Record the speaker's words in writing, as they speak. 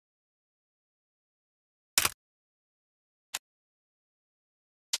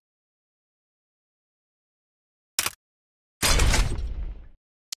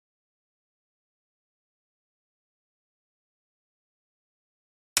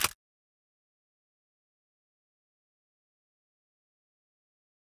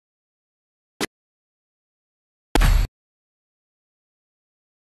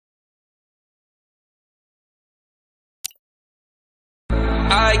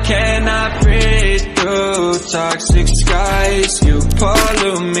I cannot breathe through toxic skies. You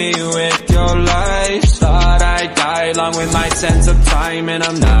pollute me with your lies. Thought I'd die along with my sense of time, and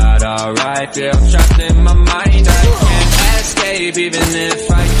I'm not alright. Feel trapped in my mind, I can't escape even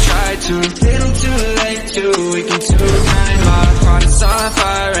if I try to. Little too late, too weak and too kind. My heart is on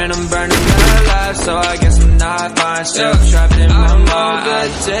fire and I'm burning alive, so I guess I'm not fine. Still trapped in my mind. Over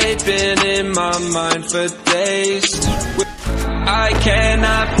date, been in my mind for days. I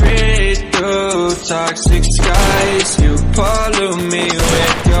cannot breathe through toxic skies. You pollute me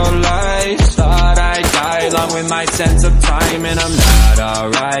with your lies. Thought I'd die along with my sense of time, and I'm not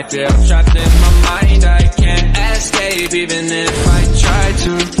alright. Feel trapped in my mind, I can't escape even if I try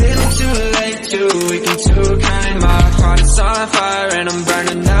to. Little too late, too weak and too kind. My heart is on fire and I'm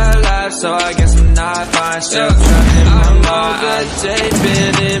burning alive, so I guess I'm not fine. Still trapped in my mind. Over date,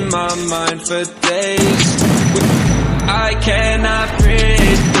 been in my mind for days. I cannot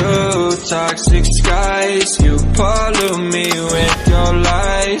breathe through toxic skies. You pollute me with your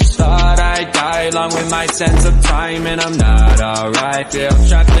lies. Thought I'd die along with my sense of time, and I'm not alright. Feel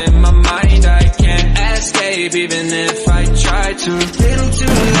trapped in my mind, I can't escape even if I try to. Little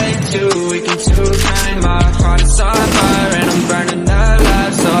too late, too weak and too kind. My heart is on fire and I'm burning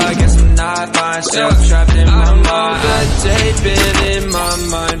alive, so I guess I'm not fine. Still trapped in my mind. Over date, been in my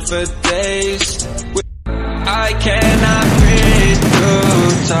mind for days. I cannot breathe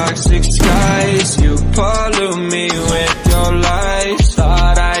through toxic skies. You pollute me with your lies.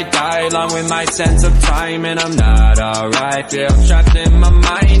 Thought I'd die along with my sense of time, and I'm not alright. Feel trapped in my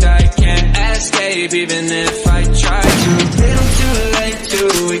mind, I can't escape even if I try to. Little too late,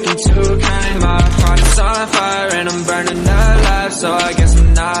 too weak and too kind. My heart is on fire and I'm burning alive, so I guess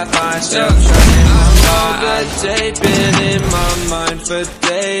I'm not fine. Still trapped in my mind. Over date, been in my mind for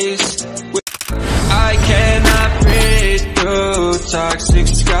days. I cannot breathe through toxic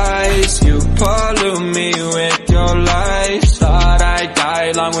skies. You pollute me with your lies. Thought I'd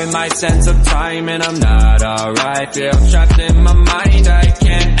die along with my sense of time, and I'm not alright. Feel trapped in my mind, I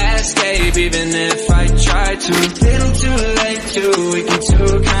can't escape even if I try to. Little too late, too weak and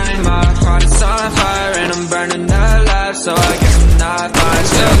too kind. My heart is on fire and I'm burning alive, so I guess I'm not fine.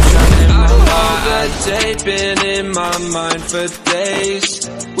 Still trapped in my mind. Over date, been in my mind for days.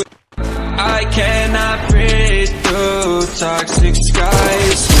 I cannot breathe through toxic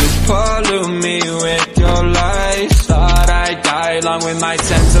skies. You pollute me with your lies. Thought I'd die along with my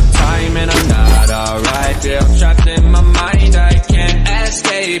sense of time, and I'm not alright. Feel trapped in my mind, I can't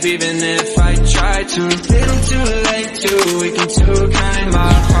escape even if I try to. Little too late, too weak and too kind.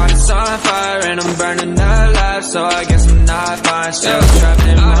 My heart is on fire and I'm burning alive, so I guess I'm not fine. Still trapped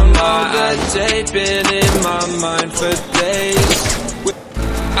in my mind. Over date, been in my mind for days.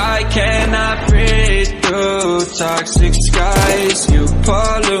 I cannot breathe through toxic skies. You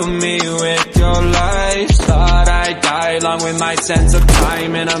pollute me with your lies. Thought I'd die along with my sense of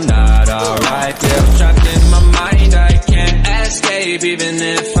time, and I'm not alright. Feel trapped in my mind, I can't escape even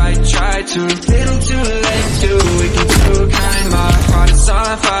if I try to. Little too late, too weak and too kind. My heart is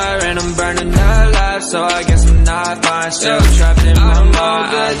on fire and I'm burning alive, so I guess I'm not fine. Still trapped in my mind.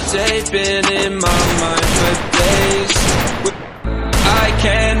 Over date, been in my mind for days. I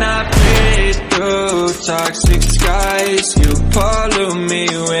cannot breathe through toxic skies. You pollute me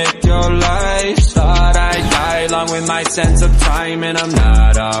with your lies. Thought I'd die along with my sense of time, and I'm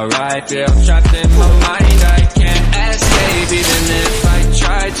not alright. Feel trapped in my mind, I can't escape even if I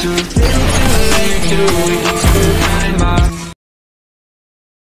try to. Little too late, too weak